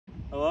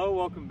Hello,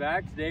 welcome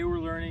back. Today we're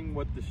learning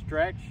what the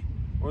stretch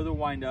or the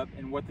windup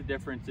and what the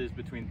difference is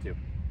between the two.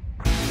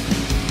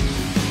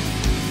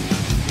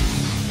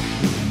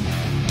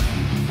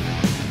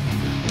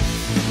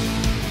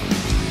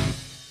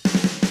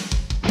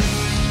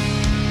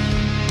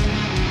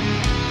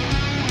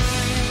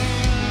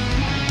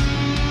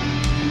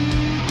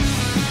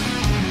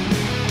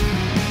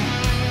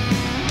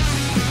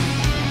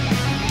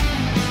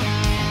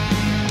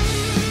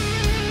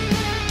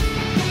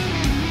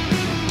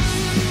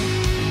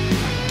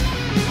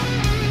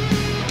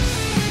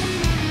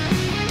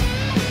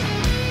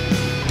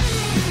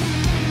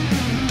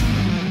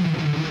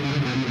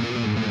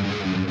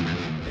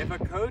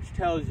 Coach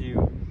tells you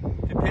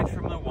to pitch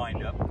from the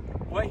windup,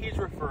 what he's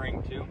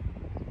referring to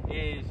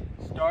is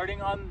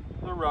starting on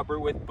the rubber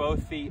with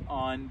both feet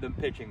on the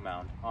pitching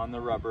mound, on the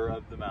rubber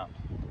of the mound.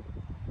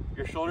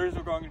 Your shoulders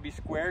are going to be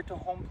square to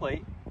home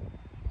plate,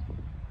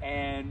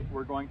 and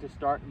we're going to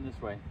start in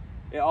this way.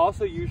 It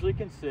also usually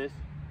consists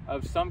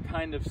of some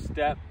kind of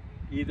step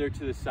either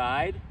to the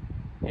side,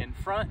 in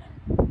front,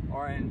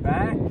 or in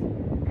back,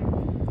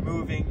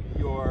 moving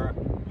your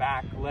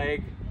back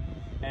leg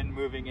and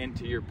moving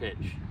into your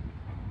pitch.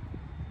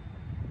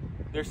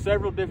 There's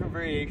several different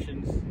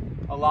variations.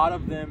 A lot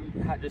of them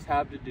just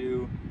have to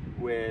do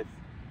with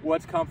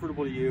what's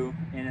comfortable to you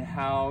and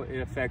how it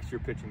affects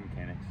your pitching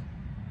mechanics.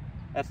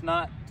 It's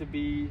not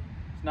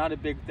a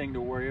big thing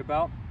to worry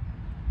about.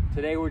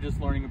 Today we're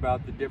just learning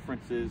about the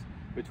differences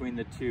between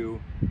the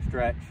two,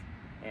 stretch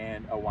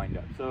and a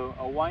windup. So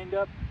a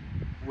windup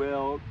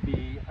will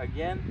be,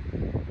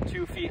 again,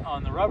 2 feet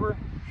on the rubber,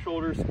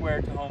 shoulders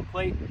square to home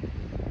plate,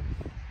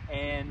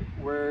 and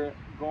we're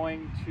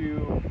going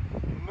to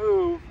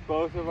move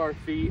both of our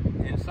feet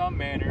in some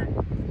manner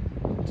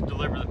to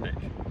deliver the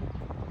pitch.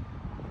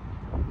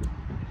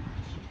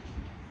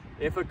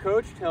 If a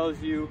coach tells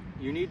you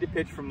you need to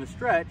pitch from the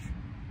stretch,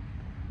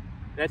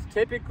 that's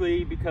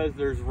typically because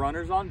there's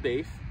runners on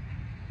base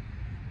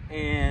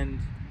and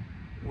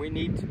we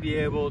need to be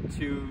able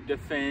to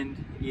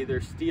defend either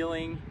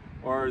stealing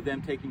or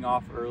them taking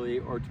off early,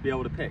 or to be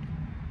able to pick.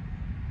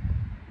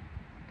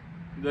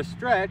 The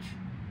stretch,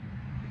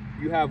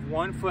 you have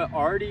 1 foot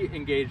already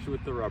engaged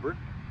with the rubber,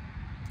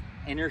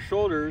 and your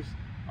shoulders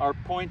are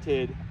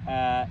pointed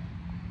at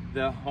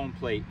the home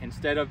plate.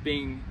 Instead of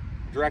being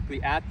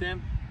directly at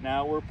them,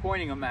 now we're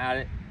pointing them at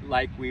it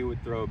like we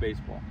would throw a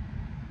baseball.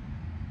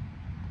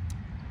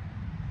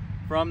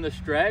 From the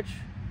stretch,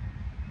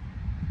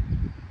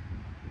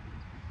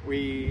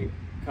 we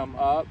come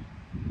up,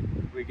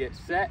 we get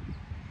set,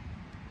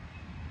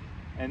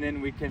 and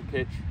then we can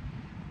pitch.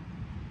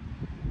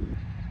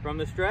 From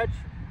the stretch,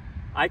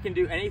 I can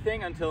do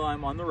anything until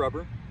I'm on the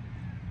rubber.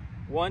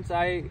 Once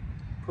I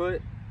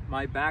put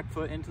my back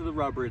foot into the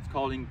rubber, it's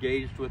called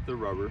engaged with the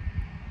rubber.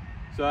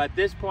 So at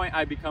this point,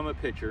 I become a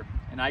pitcher,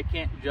 and I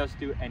can't just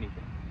do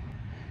anything.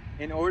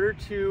 In order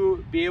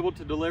to be able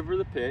to deliver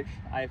the pitch,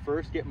 I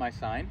first get my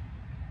sign,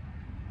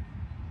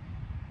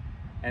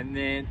 and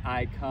then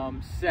I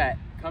come set.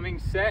 Coming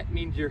set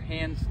means your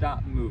hands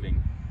stop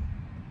moving.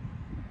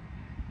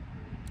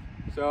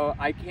 So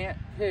I can't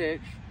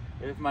pitch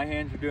if my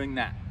hands are doing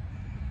that.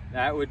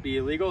 That would be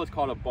illegal. It's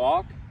called a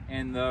balk,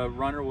 and the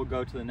runner will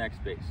go to the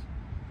next base.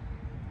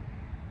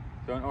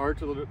 So in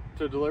order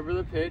to deliver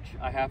the pitch,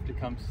 I have to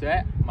come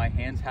set, my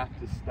hands have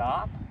to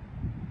stop,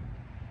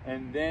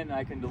 and then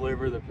I can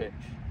deliver the pitch.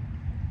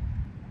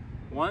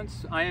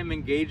 Once I am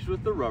engaged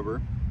with the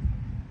rubber,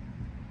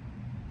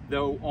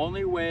 the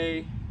only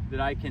way that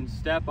I can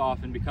step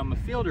off and become a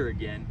fielder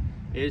again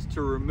is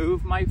to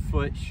remove my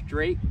foot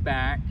straight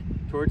back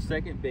towards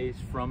second base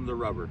from the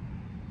rubber.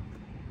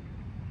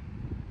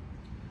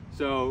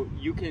 So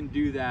you can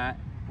do that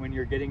when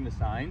you're getting the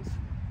signs.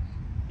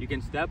 You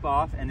can step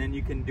off and then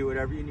you can do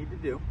whatever you need to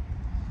do.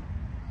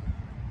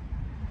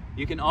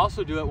 You can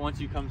also do it once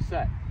you come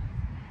set,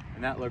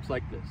 and that looks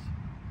like this.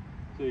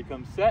 So you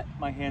come set,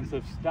 my hands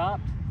have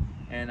stopped,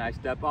 and I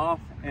step off,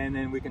 and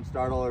then we can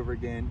start all over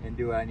again and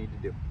do what I need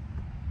to do.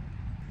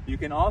 You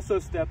can also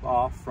step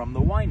off from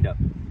the windup.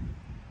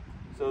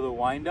 So the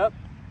windup,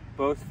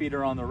 both feet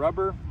are on the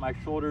rubber, my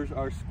shoulders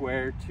are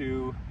square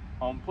to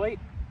home plate,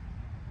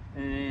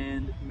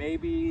 and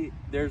maybe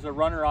there's a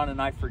runner on and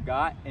I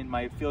forgot and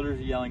my fielders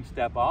are yelling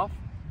step off.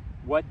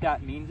 What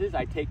that means is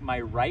I take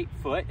my right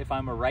foot, if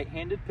I'm a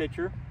right-handed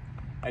pitcher,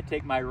 I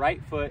take my right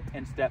foot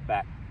and step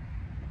back,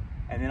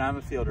 and then I'm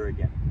a fielder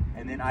again,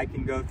 and then I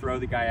can go throw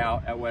the guy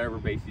out at whatever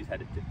base he's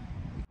headed to.